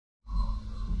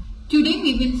Today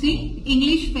we will see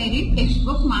English Ferry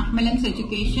textbook Macmillan's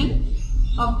Education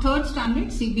of 3rd standard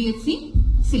CBSE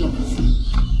syllabus.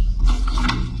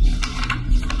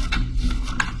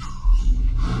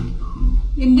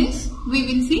 In this we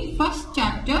will see first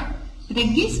chapter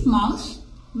Reggie's mouse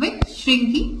with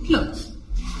shrinking clothes.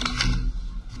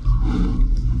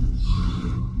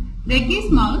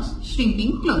 Reggie's mouse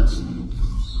shrinking clothes.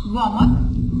 Warm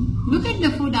up. Look at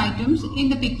the food items in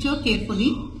the picture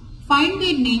carefully. Find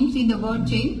their names in the word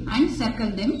chain and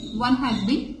circle them. One has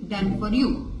been done for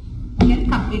you. Let's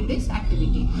complete this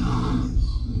activity.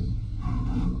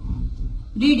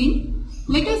 Reading.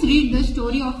 Let us read the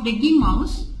story of Reggie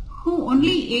Mouse, who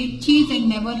only ate cheese and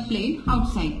never played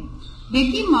outside.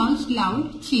 Reggie Mouse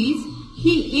loved cheese.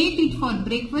 He ate it for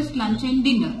breakfast, lunch and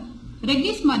dinner.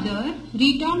 Reggie's mother,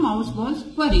 Rita Mouse, was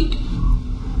worried.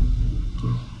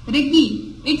 Reggie,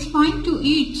 it's fine to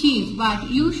eat cheese, but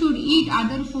you should eat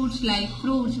other foods like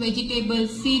fruits, vegetables,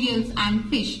 cereals and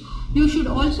fish. You should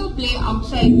also play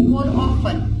outside more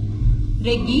often.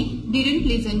 Reggie didn't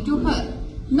listen to her.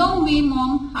 No way,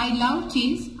 Mom, I love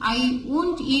cheese. I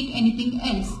won't eat anything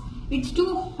else. It's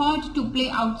too hot to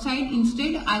play outside.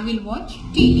 Instead, I will watch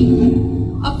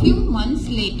TV. A few months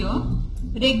later,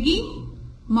 Reggie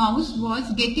Mouse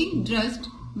was getting dressed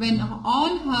when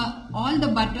all the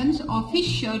buttons of his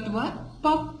shirt were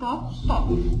pop, pop, pop.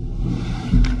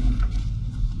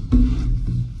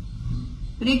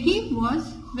 Reggie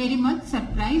was very much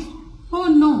surprised. Oh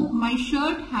no, my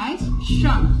shirt has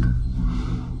shrunk.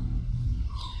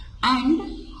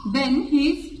 And then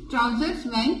his trousers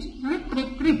went rip,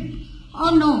 rip, rip.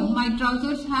 Oh no, my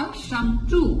trousers have shrunk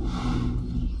too.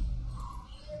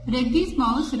 Reggie's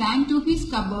mouse ran to his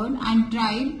cupboard and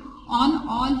tried on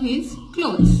all his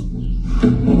clothes.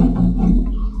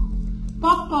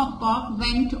 Pop, pop, pop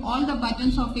went all the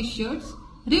buttons of his shirts.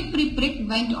 Rip, rip, rip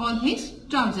went all his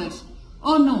trousers.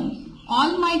 Oh no,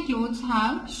 all my clothes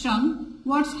have shrunk.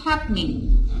 What's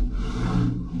happening?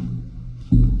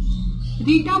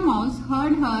 Rita Mouse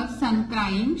heard her son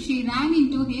crying. She ran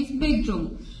into his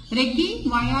bedroom. Reggie,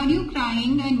 why are you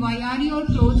crying and why are your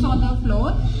clothes on the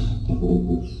floor?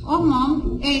 Oh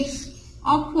Mom, it's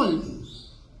awful.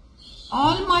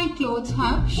 All my clothes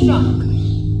have shrunk.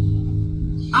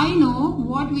 I know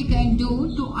what we can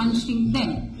do to unshrink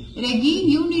them. Reggie,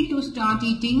 you need to start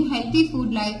eating healthy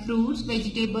food like fruits,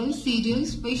 vegetables,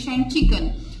 cereals, fish and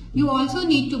chicken. You also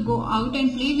need to go out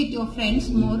and play with your friends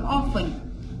more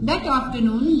often. That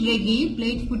afternoon, Reggie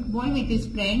played football with his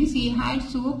friends. He had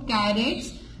soup,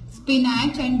 carrots,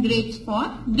 spinach and grapes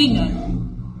for dinner.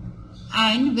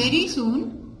 And very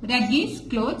soon, Reggie's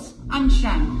clothes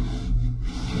unshrunk.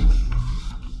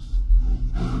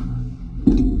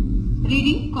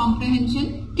 Reading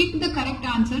comprehension. Tick the correct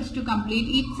answers to complete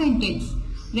each sentence.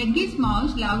 Reggie's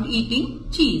mouse loved eating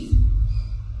cheese.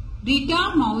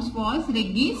 Rita Mouse was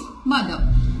Reggie's mother.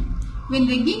 When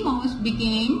Reggie Mouse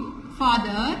became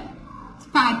fatter,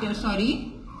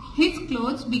 his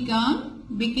clothes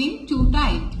became too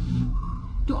tight.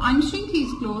 To unshrink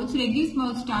his clothes, Reggie's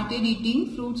mouse started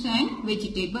eating fruits and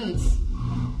vegetables.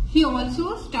 He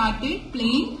also started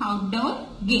playing outdoor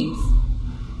games.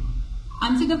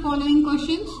 Answer the following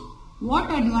questions.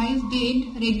 What advice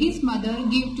did Reggie's mother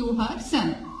give to her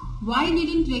son? Why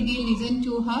didn't Reggie listen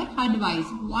to her advice?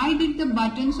 Why did the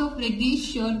buttons of Reggie's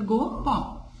shirt go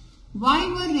pop? Why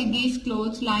were Reggie's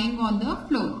clothes lying on the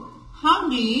floor? How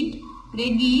did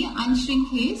Reggie unshrink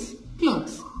his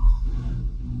clothes?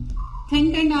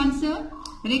 Think and answer.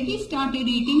 Reggie started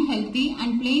eating healthy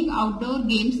and playing outdoor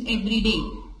games every day.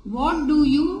 What do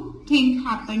you think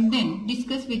happened then?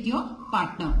 Discuss with your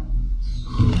partner.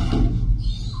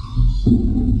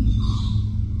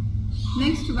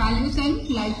 Next, values and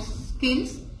life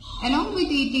skills. Along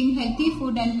with eating healthy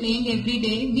food and playing every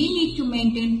day, we need to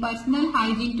maintain personal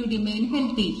hygiene to remain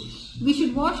healthy. We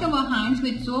should wash our hands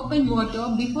with soap and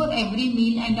water before every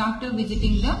meal and after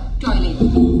visiting the toilet.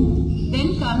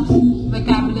 Then comes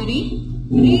vocabulary.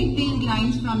 Read these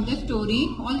lines from the story.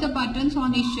 All the buttons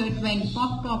on his shirt went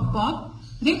pop, pop, pop.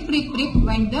 Rip, rip, rip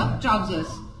went the trousers.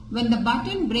 When the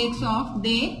button breaks off,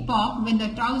 they pop. When the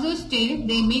trousers stay,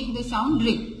 they make the sound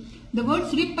rip. The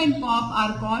words rip and pop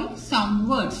are called sound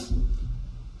words.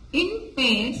 In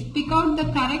pairs, pick out the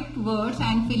correct words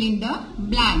and fill in the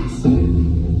blanks.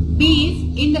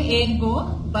 Bees in the air go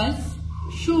buzz.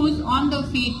 Shoes on the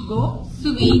feet go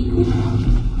swing.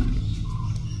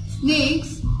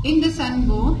 Snakes in the sun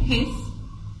go hiss.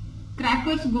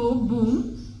 Crackers go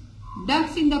boom.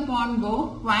 Ducks in the pond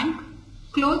go quack.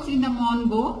 Clothes in the mall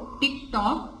go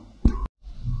tick-tock.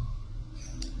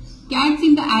 Cats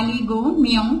in the alley go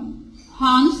meow.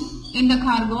 Horns in the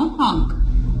car go honk.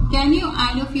 Can you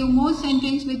add a few more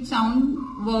sentences with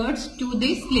sound words to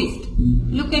this list?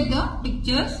 Look at the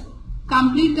pictures.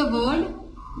 Complete the word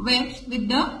verbs with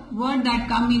the word that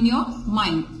come in your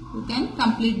mind. You can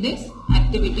complete this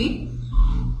activity.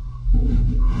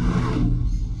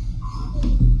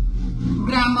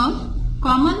 Grammar.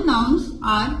 Common nouns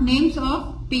are names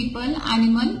of people,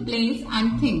 animal, place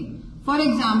and thing. For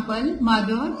example,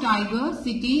 mother, tiger,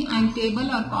 city and table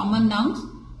are common nouns.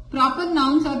 Proper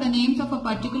nouns are the names of a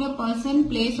particular person,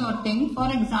 place or thing. For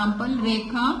example,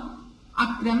 Rekha,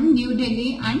 Akram, New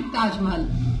Delhi and Taj Mahal.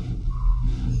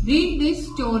 Read this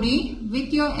story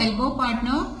with your elbow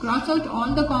partner. Cross out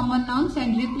all the common nouns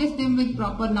and replace them with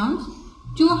proper nouns.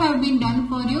 2 have been done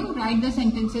for you. Write the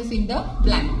sentences in the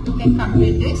blank. You can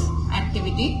complete this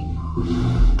activity.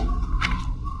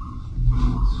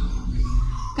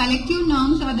 Collective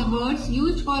nouns are the words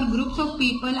used for groups of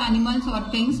people, animals or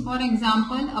things. For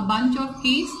example, a bunch of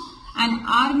geese, an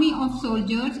army of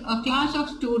soldiers, a class of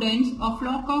students, a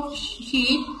flock of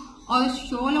sheep, or a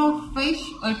shoal of fish,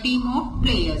 a team of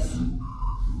players.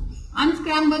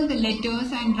 Unscramble the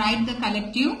letters and write the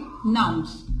collective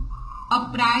nouns. A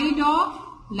pride of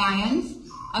lions,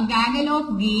 a gaggle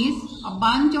of geese, a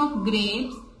bunch of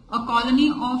grapes, a colony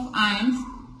of ants,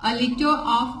 a litter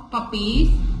of puppies,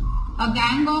 a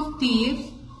gang of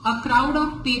thieves, a crowd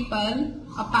of people,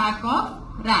 a pack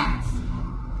of rats.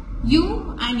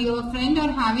 You and your friend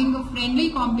are having a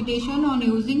friendly competition on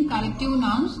using collective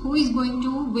nouns. Who is going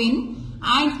to win?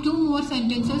 Add 2 more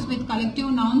sentences with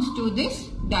collective nouns to this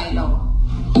dialogue.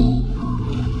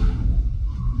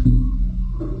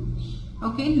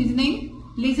 Okay, listening.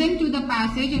 Listen to the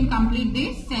passage and complete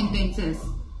these sentences.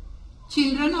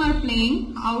 Children are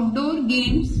playing outdoor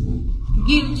games.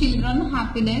 Give children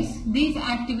happiness. These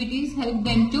activities help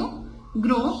them to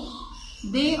grow.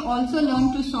 They also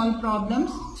learn to solve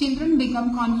problems. Children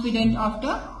become confident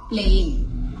after playing.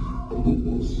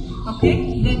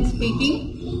 Okay, then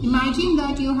speaking. Imagine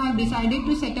that you have decided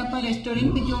to set up a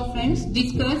restaurant with your friends.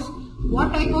 Discuss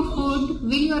what type of food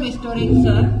will your restaurant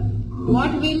serve.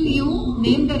 What will you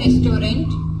name the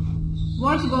restaurant?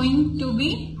 What's going to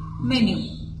be menu?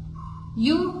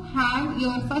 You have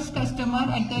your first customer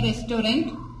at the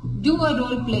restaurant. Do a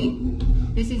role play.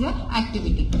 This is an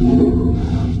activity.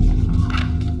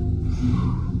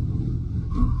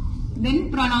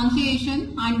 Then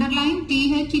pronunciation. Underline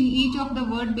TH in each of the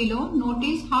word below.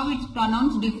 Notice how it's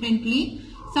pronounced differently.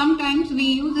 Sometimes we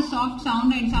use a soft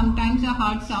sound and sometimes a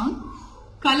hard sound.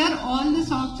 Color all the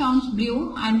soft sounds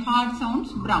blue and hard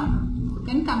sounds brown. You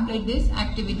can complete this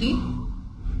activity.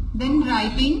 Then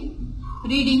writing.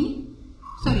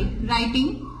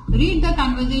 Read the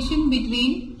conversation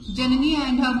between Janani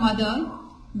and her mother.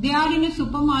 They are in a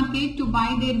supermarket to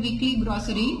buy their weekly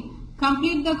grocery.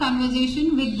 Complete the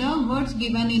conversation with the words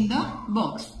given in the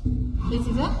box. This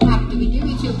is an activity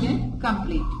which you can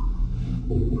complete.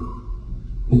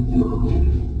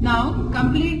 Now,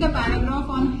 complete the paragraph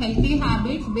on healthy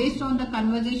habits based on the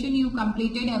conversation you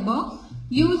completed above.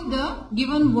 Use the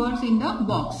given words in the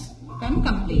box. Can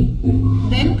complete.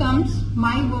 Then comes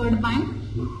my word bank.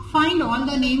 Find all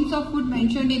the names of food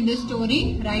mentioned in this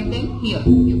story. Write them here.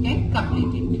 You can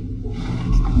complete it.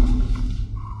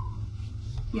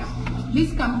 Yeah,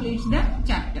 this completes the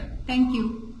chapter. Thank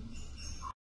you.